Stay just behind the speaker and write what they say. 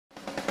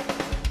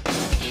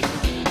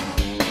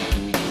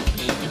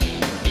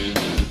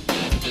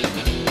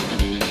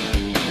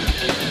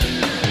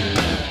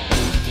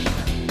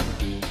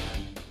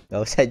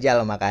Nggak usah Jal,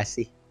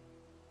 makasih.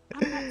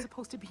 I'm not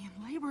supposed to be in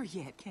labor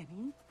yet,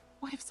 Kenny.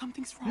 What if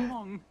something's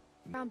wrong?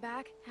 Round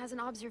back has an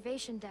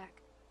observation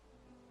deck.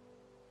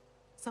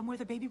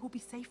 Somewhere the baby will be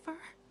safer?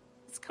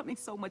 It's coming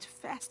so much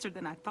faster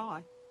than I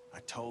thought.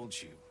 I told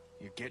you.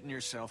 You're getting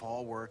yourself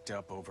all worked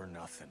up over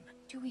nothing.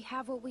 Do we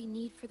have what we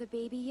need for the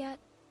baby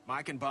yet?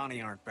 Mike and Bonnie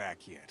aren't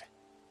back yet.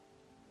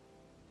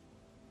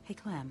 Hey,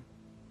 Clem.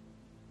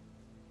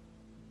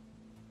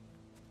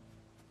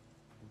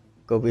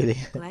 Gue pilih.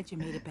 Glad you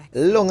made it back.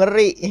 Lu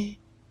ngeri.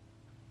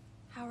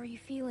 How are you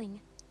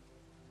feeling?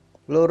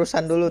 Lu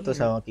urusan dulu tuh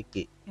sama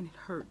Kiki. And it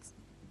hurts.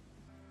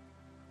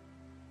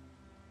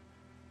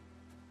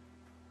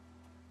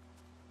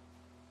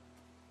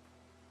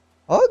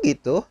 Oh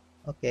gitu.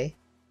 Oke.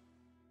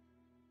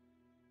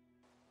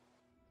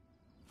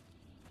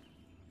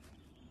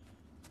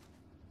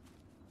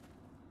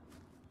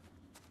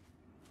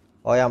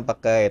 Oh, yang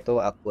pakai itu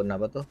akun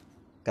apa tuh?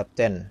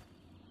 Captain.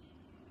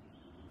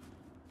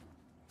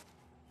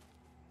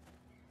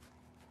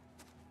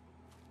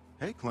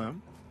 Hey, Clem.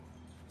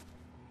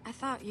 I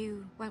thought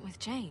you went with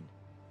Jane.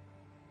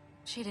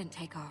 She didn't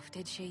take off,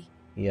 did she?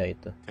 Iya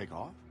itu. Take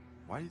off?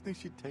 Why do you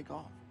think she'd take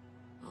off?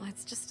 Well,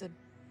 it's just a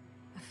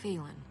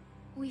feeling.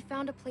 We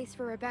found a place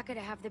for Rebecca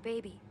to have the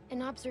baby.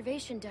 An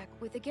observation deck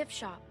with a gift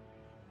shop.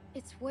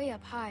 It's way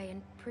up high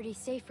and pretty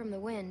safe from the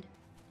wind.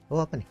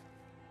 Oh, apa nih?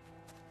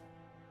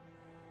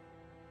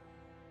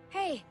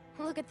 Hey,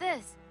 look at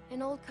this. An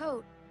old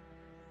coat.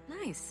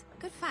 Nice.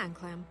 Good find,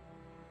 Clem.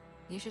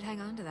 You should hang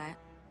on to that.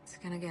 It's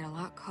gonna get a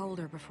lot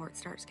colder before it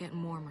starts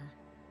getting warmer.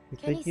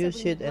 You Kenny could use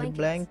said we it need and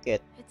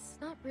blanket.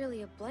 It's not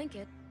really a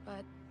blanket,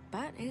 but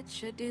it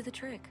should do the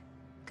trick.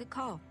 Good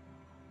call.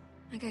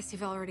 I guess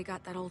you've already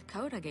got that old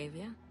coat I gave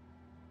you.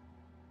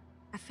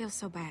 I feel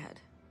so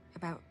bad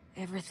about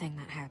everything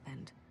that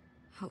happened.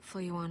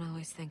 Hopefully you won't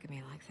always think of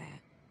me like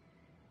that.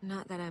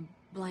 Not that I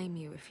blame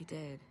you if you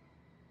did.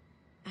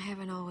 I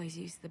haven't always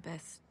used the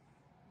best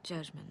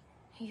judgment.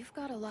 you've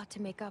got a lot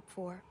to make up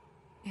for.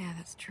 Yeah,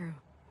 that's true.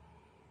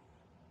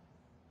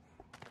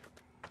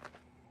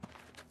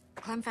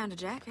 Clem found a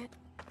jacket.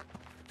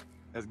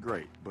 That's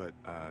great, but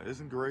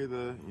isn't gray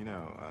the,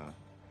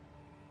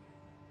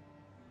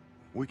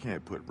 we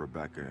can't put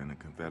Rebecca in a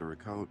Confederate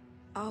coat.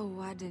 Oh,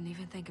 I didn't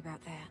even think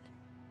about that.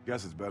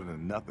 Guess it's better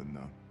than nothing,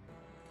 though.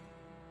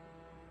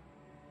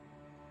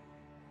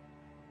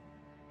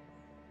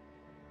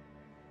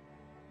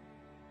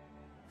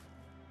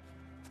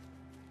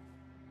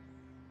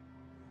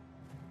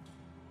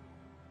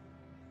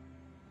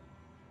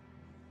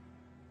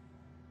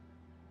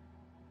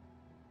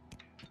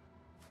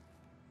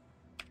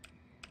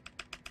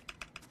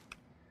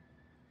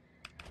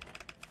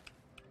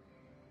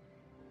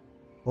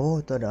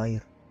 Oh, itu ada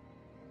air.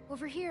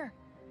 Over here.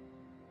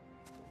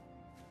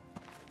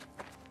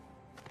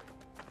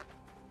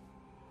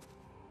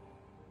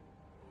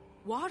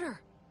 Water!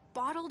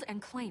 Bottled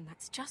and clean.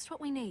 That's just what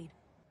we need.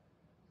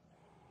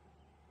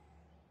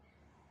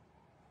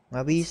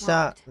 Nggak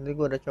bisa. Nanti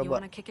gue udah You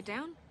coba. wanna kick it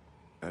down?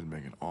 That'd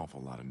make an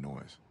awful lot of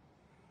noise.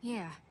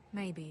 Yeah,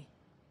 maybe.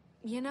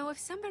 You know, if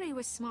somebody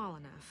was small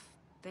enough,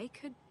 they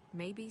could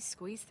maybe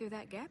squeeze through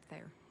that gap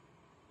there.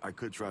 I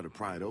could try to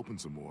pry it open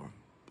some more,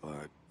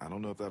 but I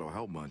don't know if that'll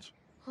help much.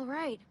 All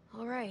right.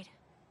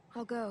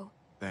 I'll go.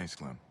 Thanks,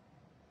 Clem.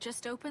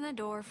 Just open the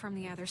door from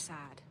the other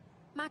side.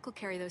 Mike will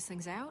carry those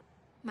things out.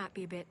 Might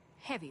be a bit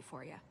heavy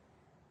for you.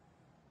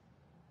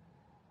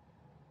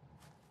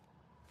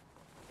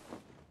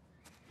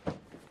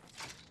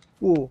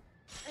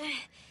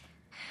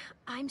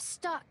 I'm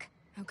stuck.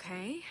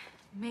 Okay,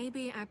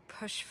 maybe I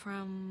push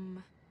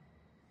from...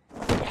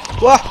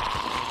 Wah,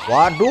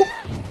 waduh.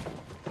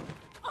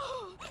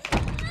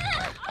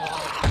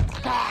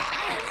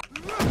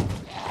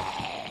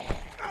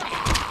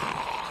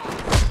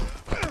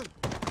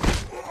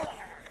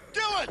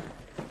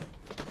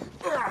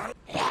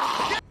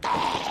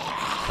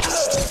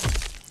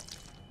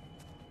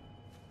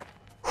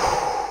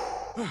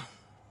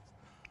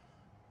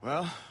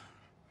 Well,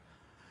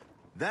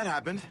 that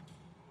happened.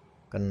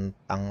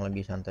 Kentang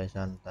lagi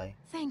santai-santai.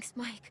 Thanks,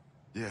 Mike.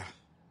 Yeah,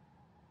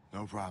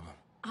 no problem.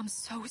 I'm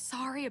so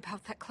sorry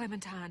about that,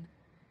 Clementine.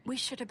 We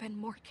should have been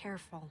more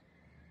careful.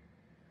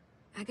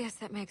 I guess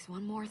that makes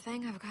one more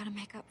thing I've got to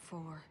make up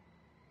for.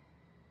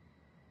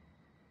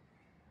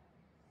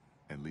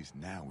 At least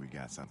now we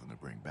got something to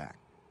bring back.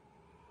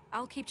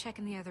 I'll keep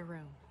checking the other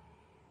room.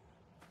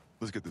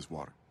 Let's get this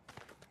water.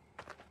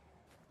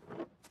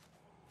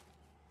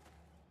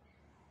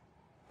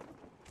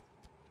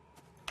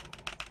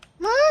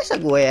 Masa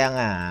gue yang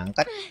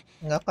ngangkat?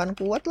 Nggak akan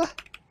kuat lah.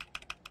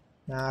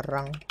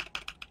 Ngarang.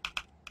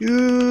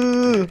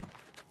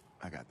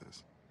 I got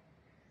this.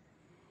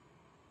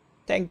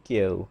 Thank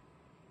you.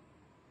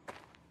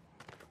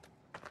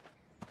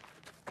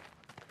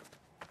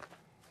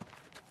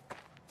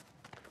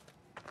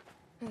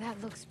 That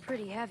looks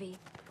pretty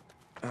heavy.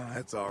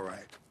 That's all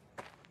right.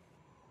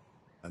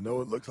 I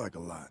know it looks like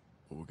a lot,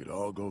 but we could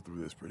all go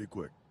through this pretty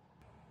quick.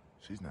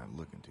 She's not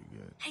looking too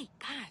good. Hey,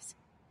 guys.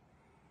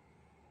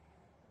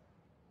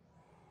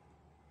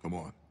 Come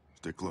on,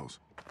 Stay close.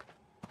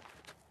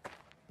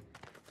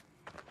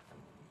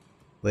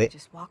 Wait.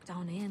 Just walked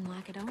on in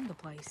like it owned the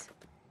place.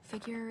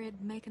 Figure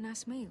it'd make a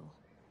nice meal.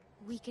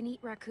 We can eat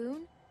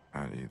raccoon?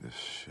 I'd eat the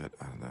shit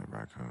out of that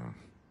raccoon.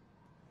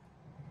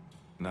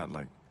 Not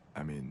like,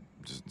 I mean,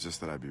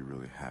 just that I'd be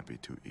really happy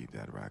to eat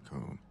that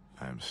raccoon.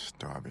 I am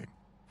starving.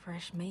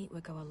 Fresh meat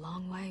would go a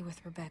long way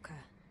with Rebecca.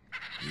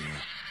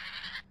 Yeah.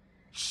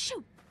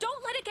 Shoot!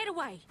 Don't let it get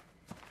away!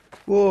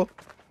 Whoa.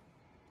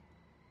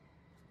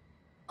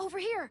 Over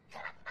here!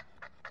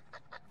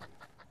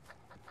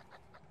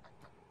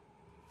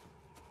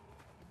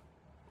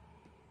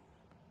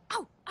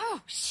 Oh,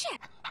 shit!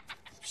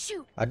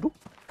 Shoot! Aduh.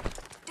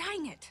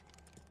 Dang it!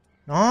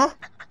 Hah?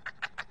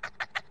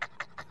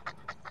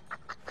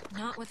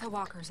 Not with the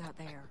walkers out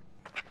there.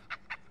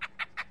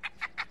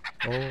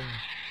 Oh.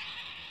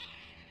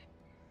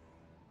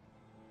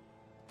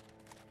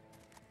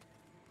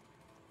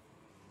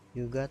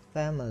 You got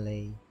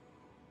family.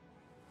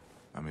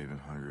 I'm even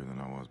hungrier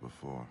than I was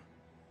before.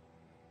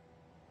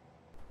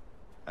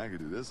 I could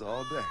do this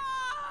all day.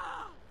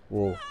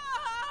 Whoa.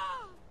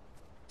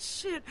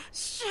 Shit!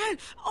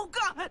 Oh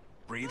God!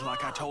 Breathe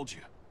like I told you.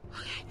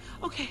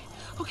 Okay.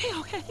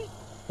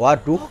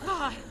 Waduh.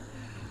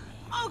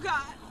 Oh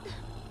God!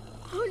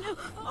 Oh no!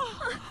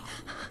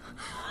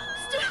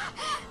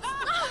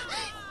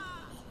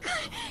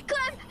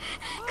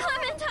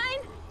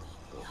 Clementine!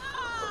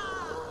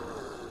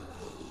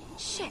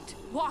 Shit!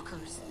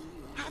 Walkers!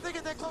 How'd they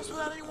get that close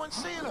without anyone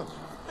seeing them?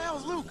 That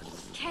was Luke.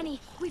 Kenny,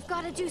 we've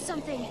got to do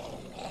something.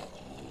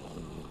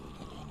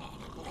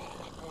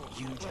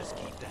 You just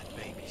keep that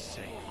baby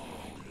safe.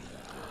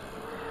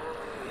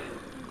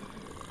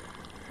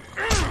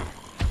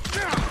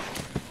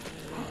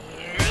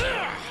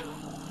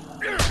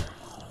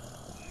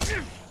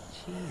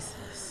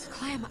 Jesus.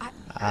 Clem,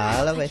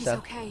 I Alam, think he's Esa.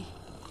 okay.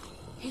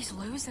 He's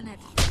losing it.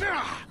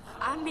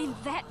 I mean,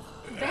 that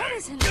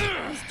isn't...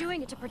 He's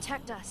doing it to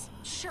protect us.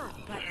 Sure,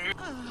 but...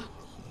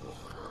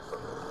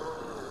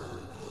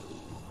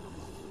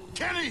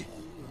 Kenny!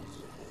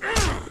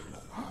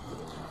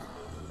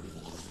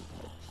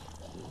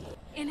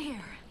 In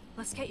here.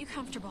 Let's get you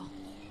comfortable.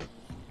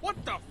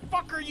 What the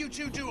fuck are you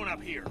two doing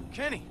up here?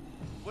 Kenny,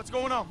 what's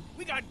going on?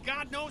 We got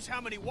God knows how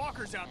many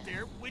walkers out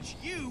there, which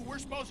you were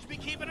supposed to be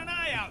keeping an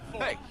eye out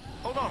for. Hey,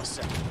 hold on a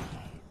second.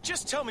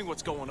 Just tell me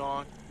what's going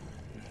on.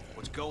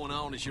 What's going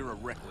on is you're a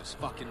reckless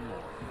fucking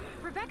moron.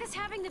 Rebecca's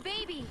having the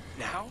baby.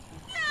 Now?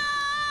 No!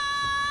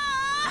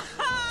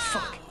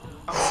 Fuck.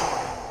 I'm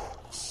sorry.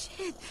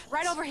 Shit!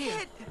 Right over here.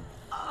 Shit.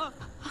 Oh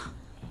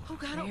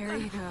God! There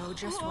you go.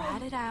 Just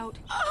ride it out.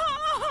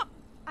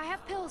 I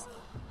have pills.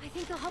 I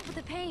think they'll help with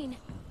the pain.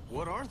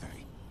 What are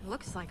they?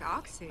 Looks like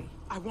Oxy.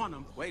 I want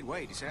them.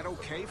 Wait, is that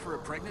okay for a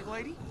pregnant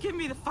lady? Give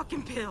me the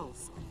fucking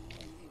pills.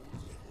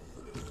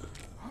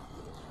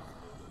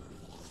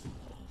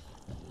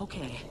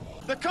 Okay.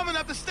 They're coming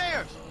up the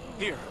stairs!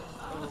 Here,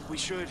 we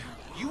should...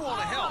 You want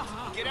to help?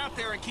 Get out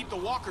there and keep the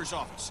walkers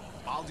off us.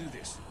 I'll do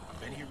this. I've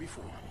been here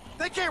before.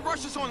 They can't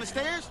rush us on the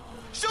stairs!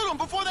 Shoot them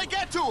before they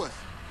get to us!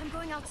 I'm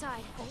going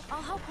outside.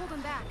 I'll help hold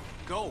them back.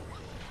 Go.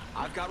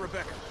 I've got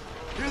Rebecca.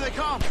 Here they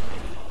come!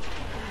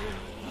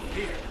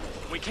 Here.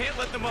 We can't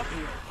let them up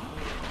here.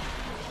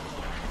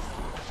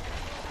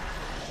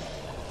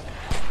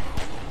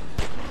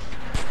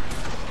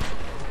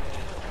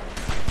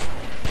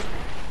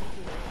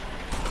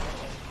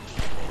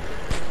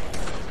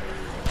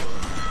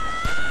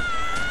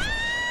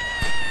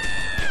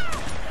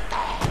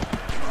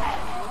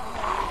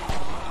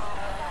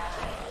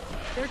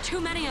 There are too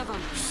many of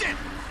them. Shit!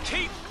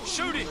 Keep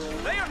shooting!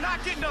 They are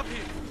not getting up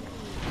here!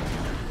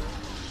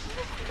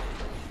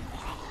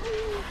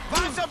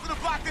 Find something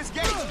to block this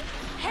gate!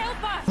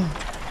 Help us!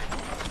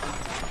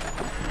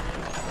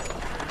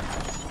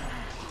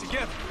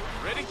 Together.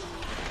 Ready?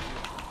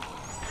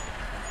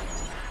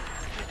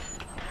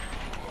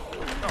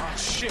 Oh,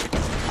 shit.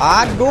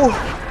 Aduh.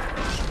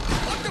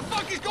 What the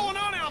fuck is going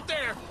on out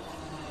there?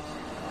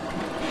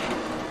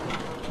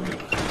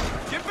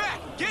 Get back!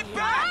 Get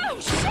back! Oh,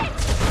 shit!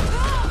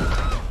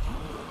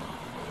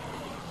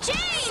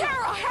 Jane!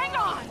 Sarah, hang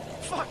on!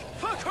 Fuck!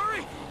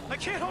 Hurry! I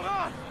can't hold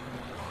on!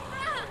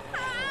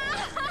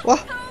 Wah.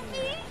 Help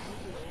me!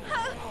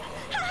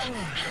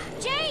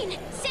 Jane!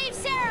 Save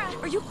Sarah!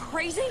 Are you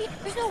crazy?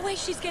 There's no way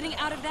she's getting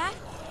out of that.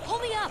 Pull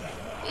me up.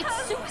 It's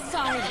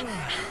suicide.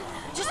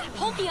 Just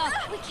pull me up.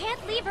 We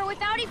can't leave her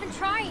without even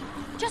trying.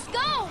 Just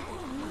go!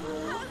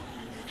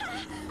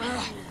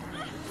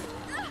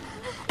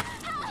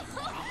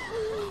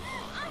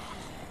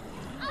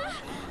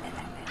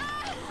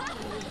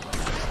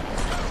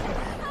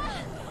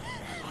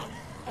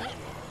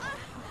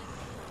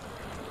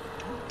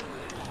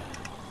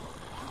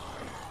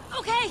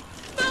 Okay.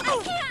 I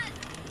can't!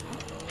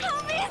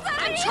 Help me,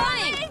 somebody! I'm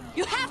trying.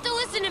 You have to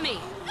listen to me.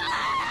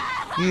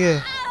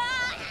 Iya.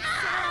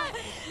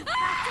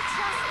 Back to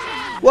trust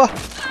Jane! Wah.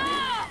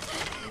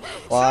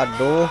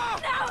 Waduh.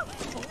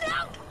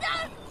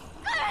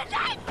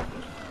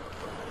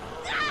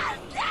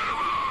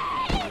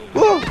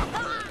 Wah.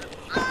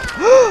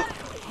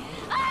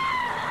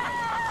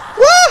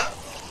 Wah.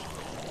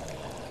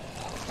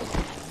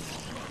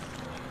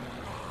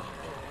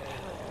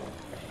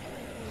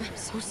 I'm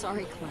so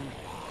sorry, Clem.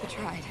 I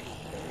tried.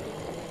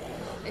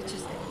 It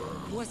just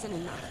wasn't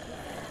enough.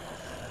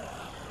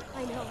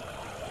 I know,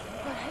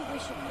 but I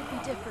wish it could be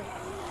different.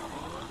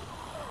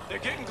 They're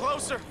getting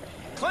closer.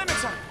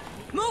 Clementine!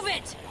 Move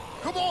it!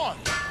 Come on!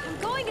 I'm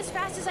going as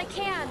fast as I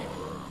can.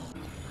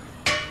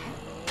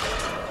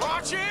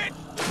 Watch it!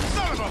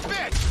 Son of a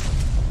bitch!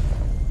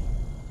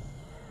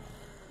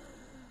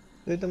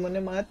 Tuh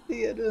temennya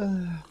mati,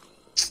 aduh.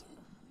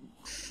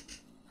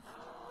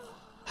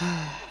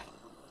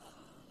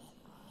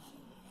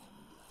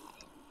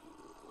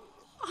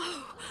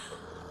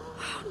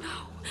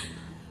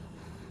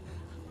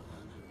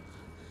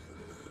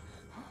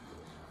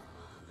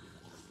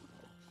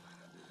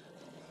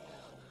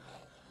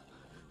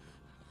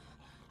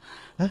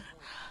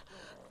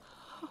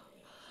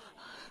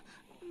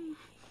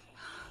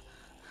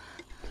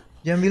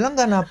 Jangan bilang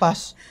gak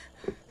napas.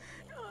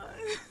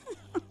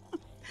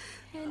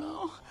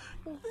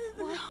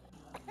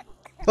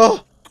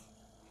 Oh.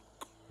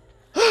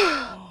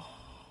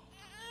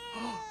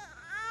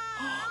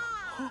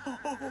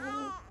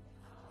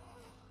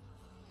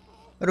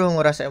 Aduh,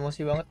 ngerasa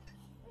emosi banget.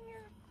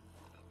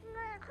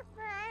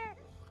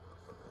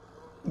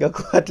 Gak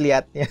kuat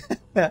liatnya.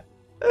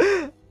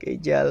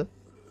 Kejal.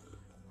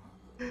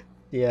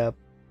 Siap.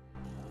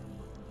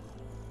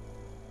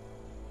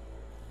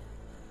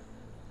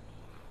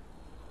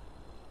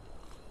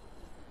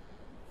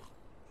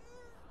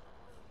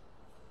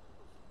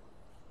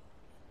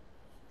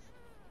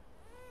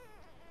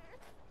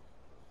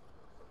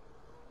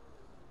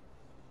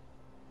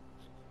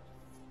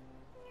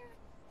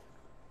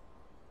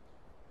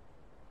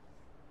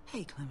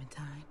 Hey,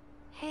 Clementine.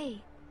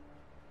 Hey,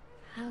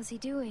 how's he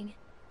doing?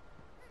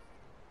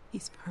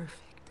 He's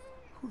perfect.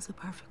 Who's a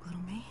perfect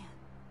little man?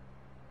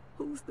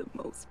 Who's the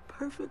most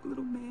perfect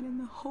little man in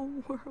the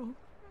whole world?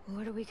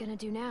 What are we gonna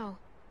do now?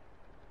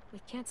 We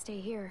can't stay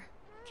here,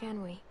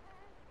 can we?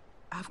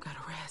 I've got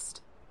to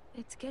rest.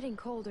 It's getting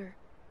colder.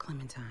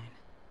 Clementine,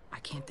 I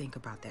can't think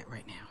about that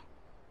right now.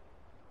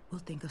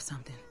 We'll think of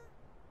something.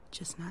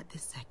 Just not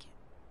this second.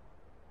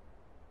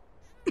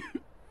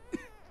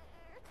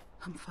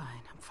 I'm fine.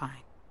 I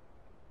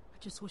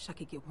just wish I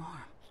could get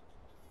warm.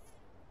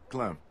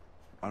 Clem,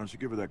 why don't you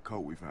give her that coat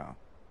we found?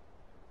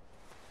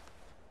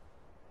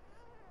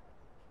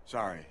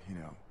 Sorry, you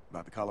know,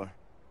 about the color.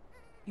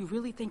 You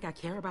really think I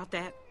care about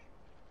that?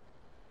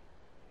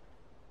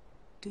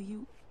 Do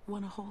you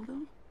want to hold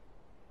him?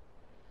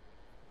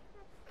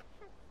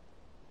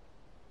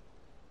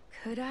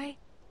 Could I?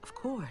 Of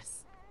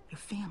course. Your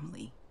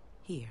family.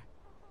 Here.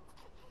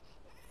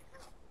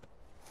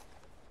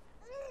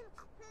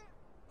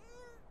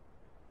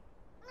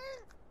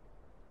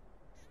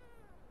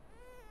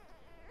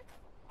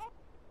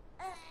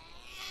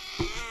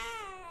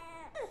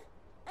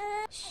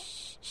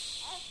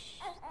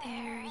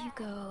 There you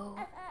go.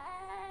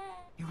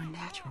 You're a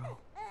natural.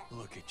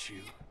 Look at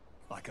you,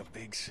 like a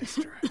big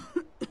sister.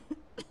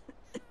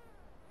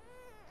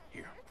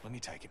 Here, let me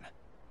take him.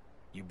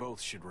 You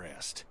both should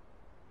rest.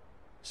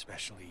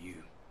 Especially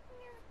you.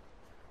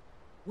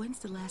 When's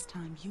the last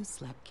time you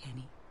slept,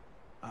 Kenny?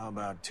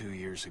 About 2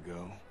 years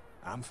ago.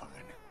 I'm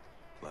fine.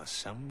 Plus,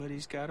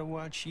 somebody's gotta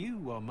watch you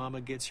while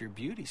Mama gets her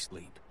beauty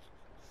sleep.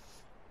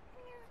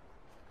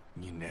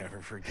 You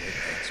never forget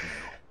that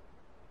smell.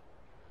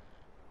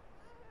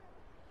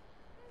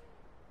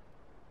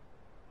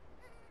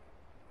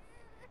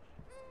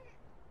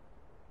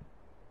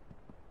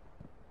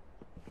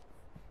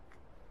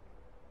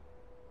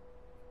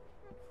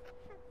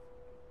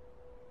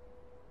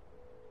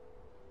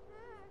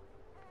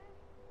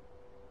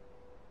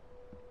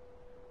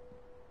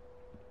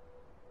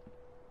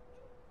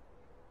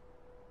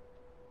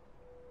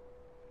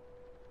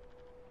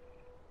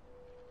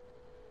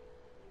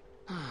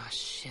 Oh,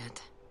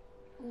 shit.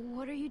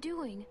 What are you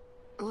doing?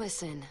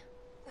 Listen,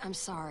 I'm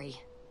sorry.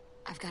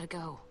 I've gotta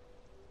go.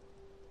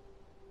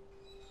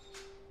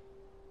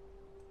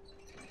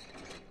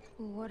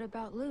 What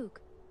about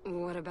Luke?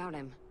 What about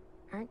him?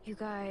 Aren't you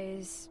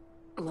guys...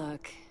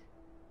 Look,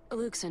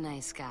 Luke's a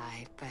nice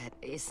guy, but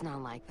it's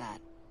not like that.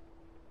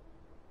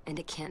 And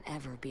it can't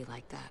ever be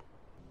like that.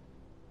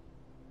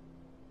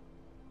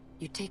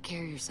 You take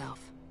care of yourself.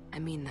 I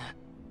mean that.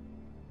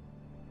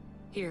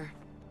 Here.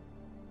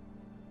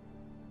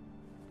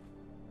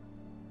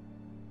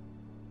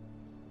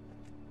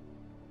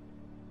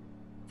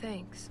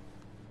 Thanks.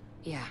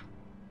 Yeah.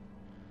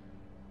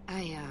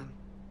 I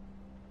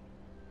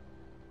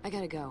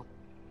gotta go.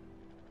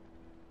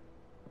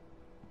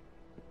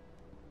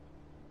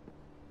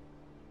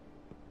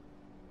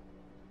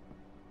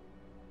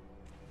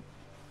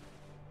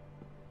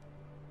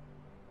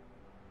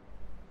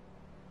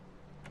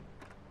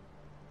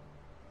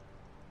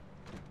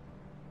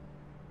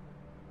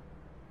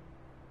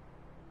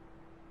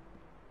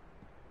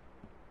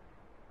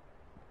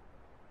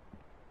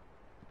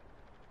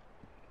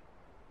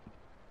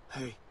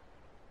 Hey,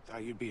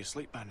 thought you'd be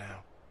asleep by now.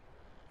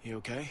 You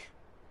okay?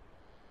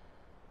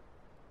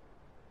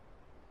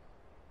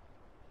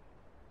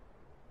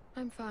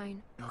 I'm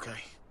fine.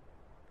 Okay.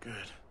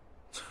 Good.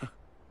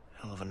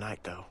 Hell of a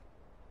night, though.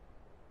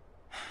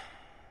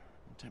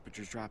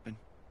 Temperature's dropping.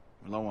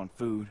 We're low on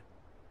food.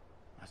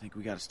 I think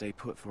we gotta stay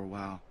put for a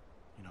while,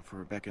 you know, for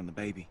Rebecca and the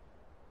baby.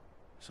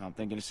 So I'm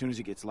thinking as soon as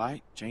it gets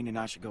light, Jane and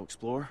I should go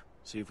explore,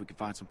 see if we can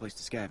find some place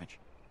to scavenge.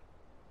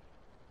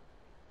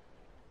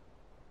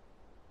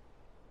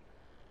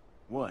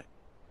 What?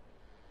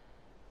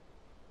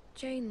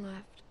 Jane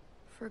left.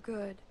 For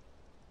good.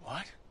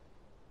 What?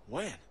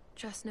 When?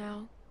 Just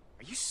now.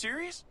 Are you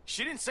serious?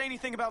 She didn't say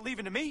anything about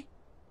leaving to me?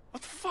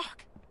 What the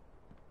fuck?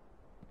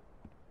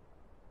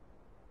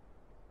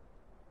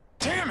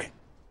 Damn it!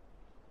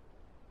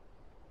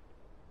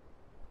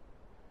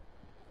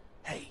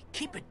 Hey,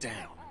 keep it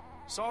down.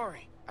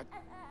 Sorry.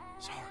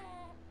 Sorry.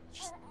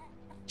 Just...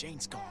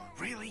 Jane's gone.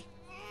 Really?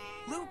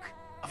 Luke,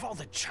 of all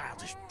the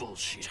childish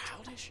bullshit.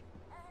 Childish?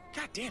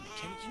 God damn it,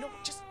 Kenny. You know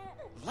what? Just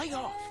lay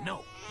off.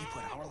 No, you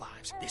put our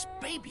lives, this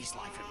baby's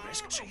life at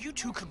risk, so you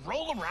two could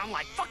roll around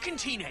like fucking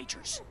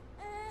teenagers.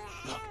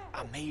 Look,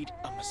 I made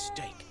a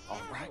mistake,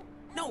 all right?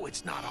 No,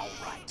 it's not all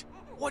right.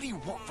 What do you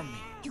want from me?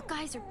 You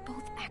guys are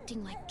both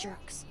acting like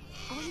jerks.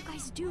 All you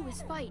guys do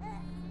is fight.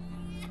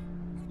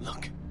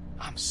 Look,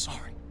 I'm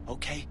sorry,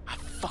 okay? I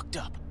fucked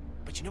up.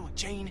 But you know what,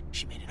 Jane?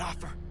 She made an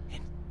offer,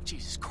 and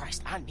Jesus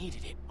Christ, I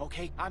needed it,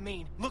 okay? I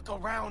mean, look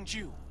around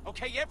you,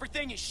 okay?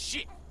 Everything is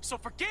shit. So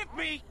forgive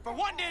me for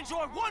wanting to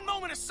enjoy one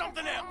moment of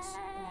something else.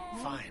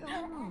 Fine,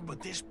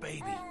 but this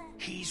baby,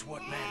 he's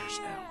what matters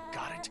now.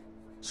 Got it?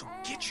 So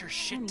get your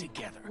shit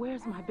together.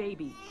 Where's my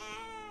baby?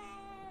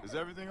 Is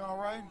everything all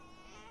right?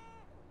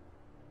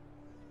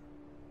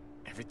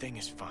 Everything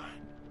is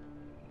fine.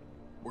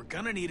 We're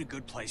gonna need a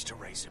good place to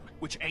raise him,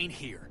 which ain't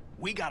here.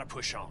 We gotta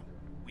push on.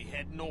 We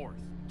head north,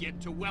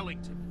 get to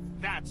Wellington.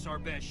 That's our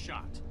best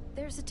shot.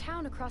 There's a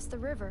town across the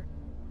river.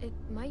 It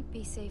might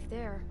be safe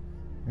there.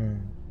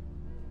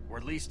 Or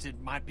at least it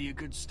might be a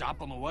good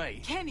stop on the way.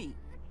 Kenny!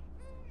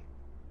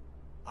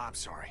 I'm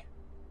sorry.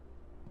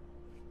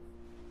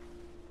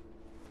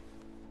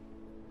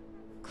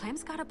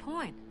 Clem's got a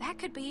point. That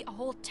could be a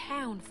whole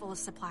town full of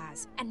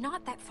supplies, and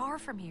not that far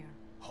from here.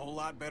 Whole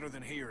lot better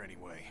than here,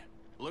 anyway.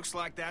 Looks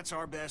like that's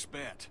our best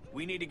bet.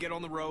 We need to get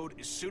on the road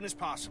as soon as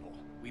possible.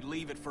 We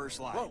leave at first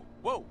light. Whoa,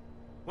 whoa.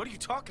 What are you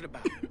talking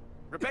about?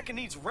 Rebecca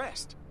needs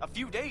rest. A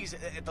few days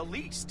at the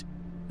least.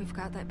 We've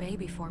got that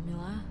baby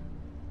formula.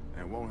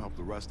 And won't help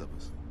the rest of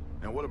us.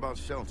 And what about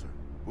shelter?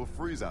 We'll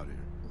freeze out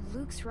here.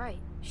 Luke's right.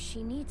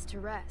 She needs to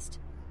rest.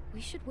 We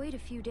should wait a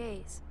few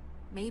days.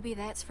 Maybe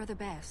that's for the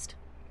best.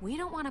 We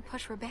don't want to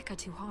push Rebecca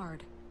too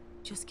hard.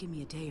 Just give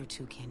me a day or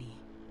two, Kenny.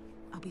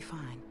 I'll be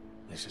fine.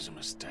 This is a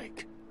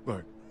mistake.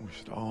 Look, we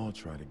should all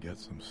try to get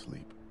some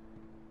sleep.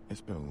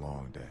 It's been a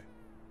long day.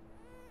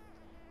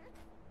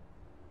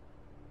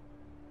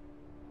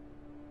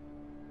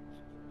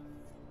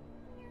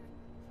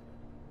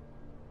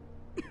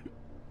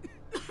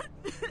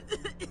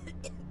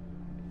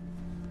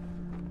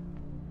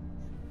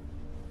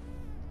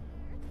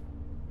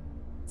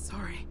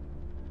 Sorry.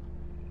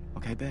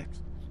 Okay,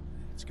 Bex?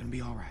 It's gonna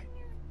be all right.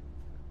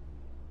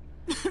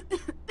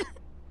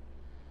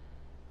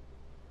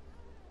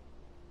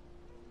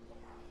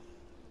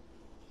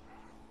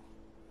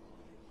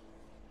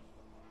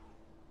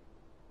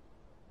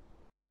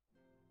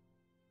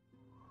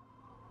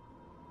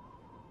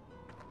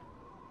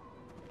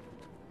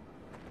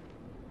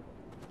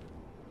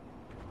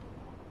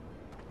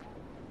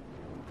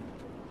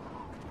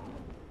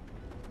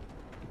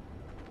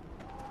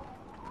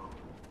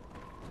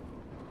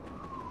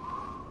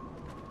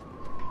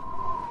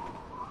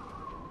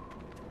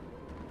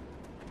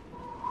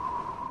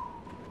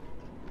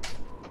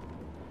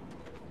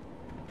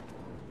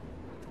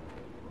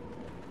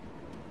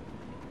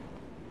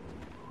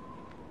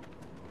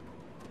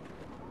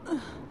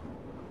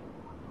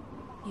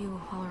 You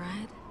all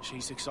right?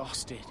 She's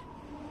exhausted.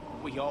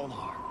 We all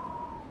are.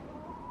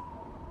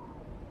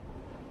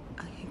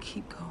 I can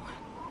keep going.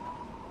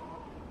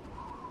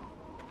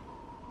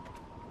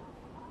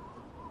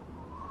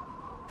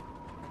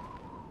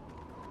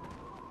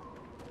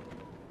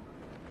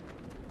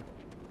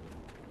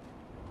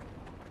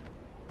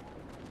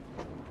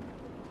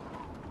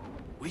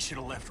 We should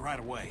have left right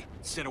away,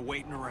 instead of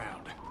waiting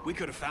around. We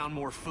could have found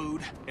more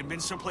food and been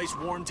someplace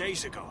warm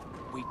days ago.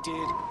 We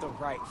did the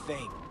right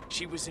thing.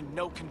 She was in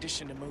no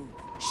condition to move.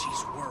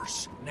 She's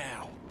worse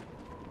now.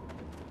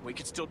 We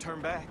could still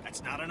turn back.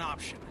 That's not an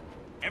option.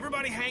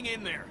 Everybody hang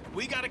in there.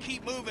 We gotta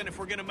keep moving if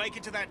we're gonna make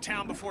it to that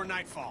town before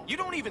nightfall. You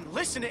don't even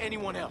listen to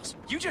anyone else.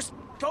 You just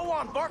go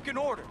on barking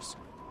orders.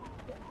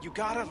 You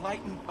gotta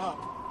lighten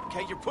up,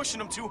 okay? You're pushing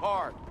them too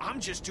hard. I'm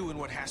just doing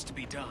what has to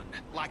be done,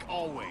 like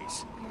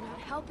always. You're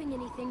not helping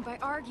anything by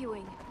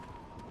arguing.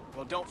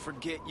 Well, don't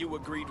forget you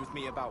agreed with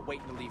me about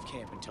waiting to leave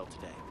camp until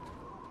today.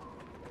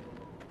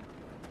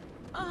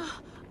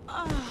 Oh,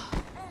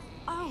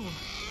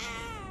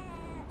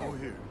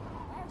 here.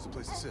 There's a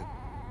place to sit.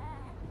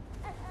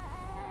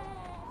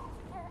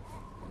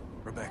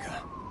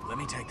 Rebecca, let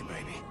me take the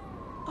baby.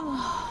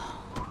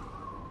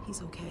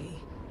 He's okay.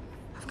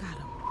 I've got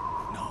him.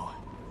 No,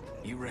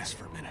 you rest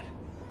for a minute.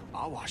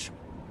 I'll wash him.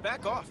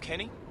 Back off,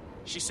 Kenny.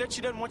 She said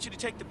she doesn't want you to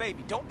take the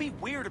baby. Don't be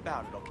weird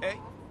about it, okay?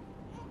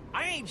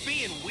 I ain't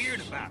being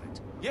weird about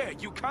it. Yeah,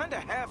 you kinda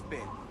have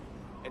been.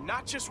 And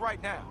not just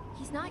right now.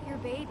 He's not your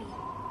baby.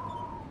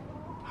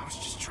 I was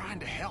just trying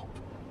to help.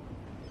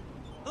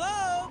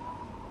 Hello?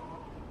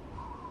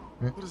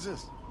 What is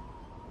this?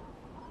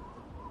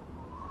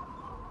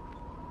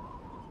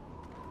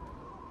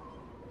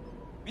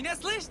 Меня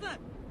слышно?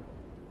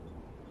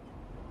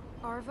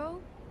 Arvo?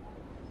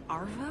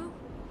 Arvo?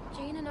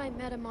 Jane and I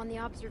met him on the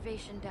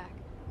observation deck.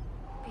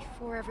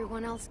 Before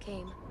everyone else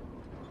came.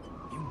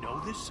 You know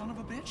this son of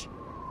a bitch?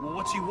 Well,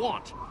 what's he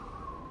want?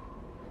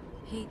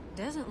 He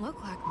doesn't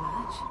look like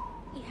much.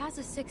 He has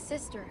a sick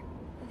sister.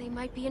 They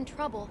might be in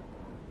trouble.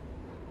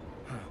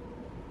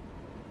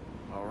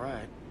 All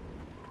right.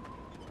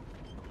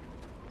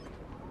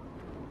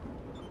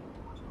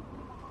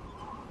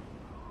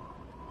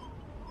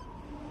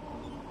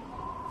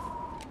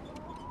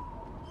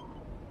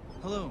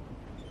 Hello.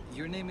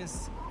 Your name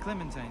is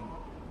Clementine,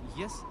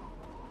 yes?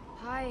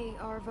 Hi,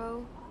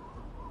 Arvo.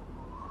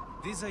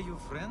 These are your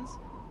friends?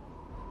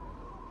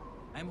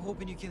 I'm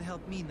hoping you can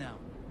help me now,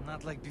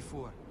 not like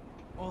before.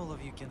 All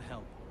of you can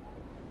help.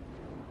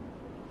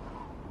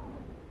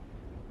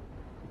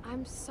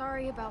 I'm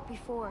sorry about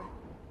before.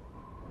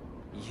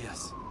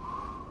 Yes.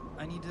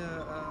 I need,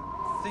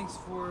 things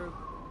for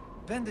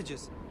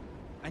bandages.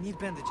 I need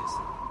bandages.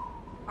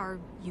 Are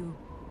you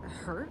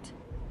hurt?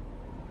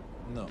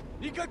 No.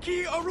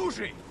 Никакие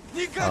оружия!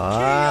 Никакие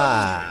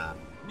Ah.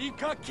 оружия!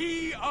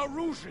 Никакие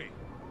оружия!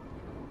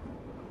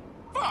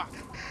 Fuck!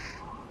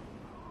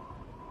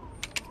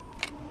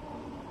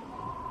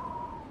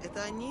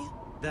 Это они?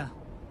 Да,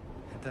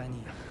 это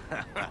они.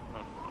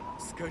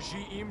 Скажи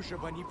им,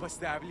 чтобы они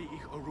поставили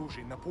их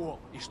оружие на пол,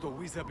 и что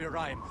вы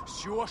забираем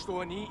все, что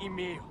они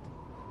имеют.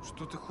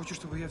 Что ты хочешь,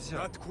 чтобы я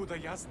взял? Откуда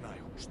я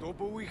знаю?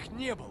 Чтобы у их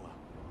не было.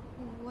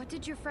 What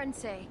did your friend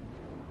say?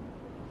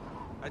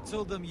 I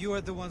told them you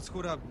are the ones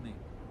who robbed me.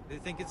 They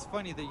think it's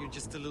funny that you're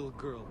just a little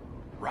girl.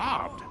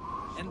 Robbed?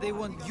 And they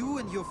want you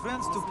and your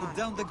friends to put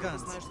down the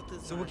guns,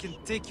 so we can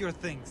take your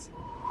things.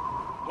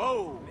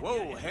 Whoa,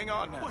 whoa, hang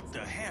on now. What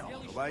the hell?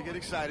 Nobody get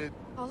excited.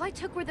 All I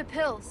took were the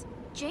pills.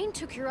 Jane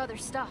took your other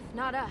stuff,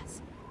 not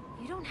us.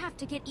 You don't have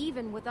to get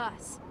even with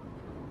us.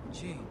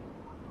 Jane,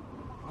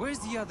 where's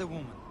the other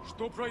woman?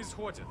 Что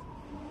происходит?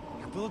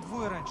 Их было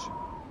двое раньше.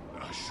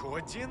 Еще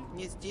один?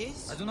 Не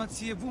здесь? I do not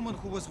see a woman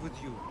who was with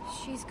you.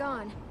 She's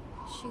gone.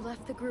 She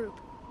left the group.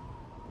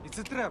 It's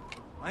a trap.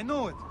 I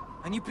know it.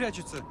 Они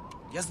прячутся.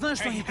 Я знаю,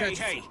 что они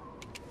прячутся. Hey!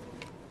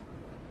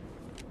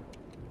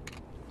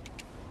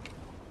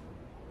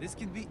 This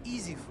can be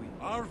easy for you.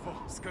 Арво,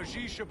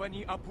 скажи, чтобы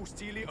они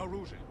опустили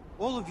оружие.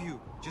 All of you,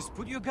 just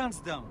put your guns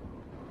down.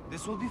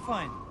 This will be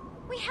fine.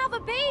 We have a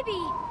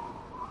baby!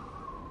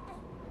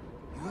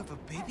 You have a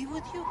baby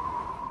with you?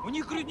 У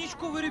них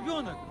грудничковый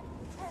ребенок.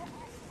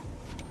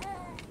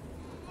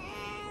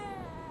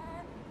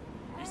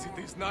 Если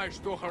ты знаешь,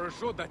 что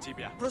хорошо для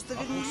тебя, Просто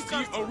верни опусти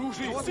лекарство.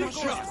 оружие Вот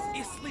сейчас!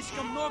 Их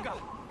слишком много.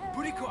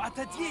 Бурико,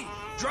 отойди.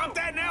 Drop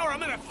that now or I'm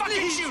gonna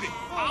fucking shoot it!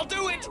 I'll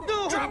do it!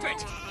 No. Drop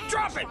it!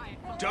 Drop it!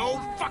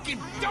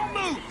 Don't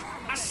move!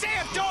 I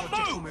said don't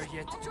move!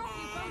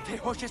 Ты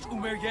хочешь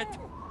умереть?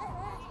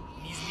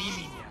 Не зли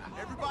меня.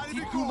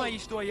 Ты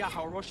думаешь, что я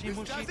хороший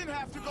мужик?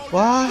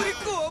 Wah.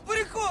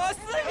 Бурико,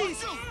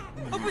 остановись!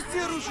 Опусти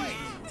оружие!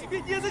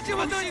 Тебе незачем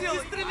это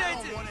делать! Не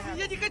стреляйте!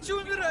 Я не хочу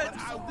умирать!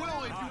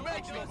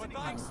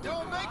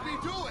 Don't make me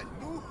do it!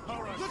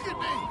 Look at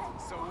me!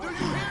 Do you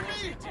hear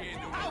me?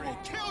 I will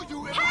kill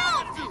you if I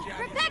have to!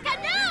 Rebecca,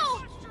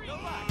 no!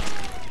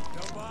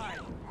 Давай!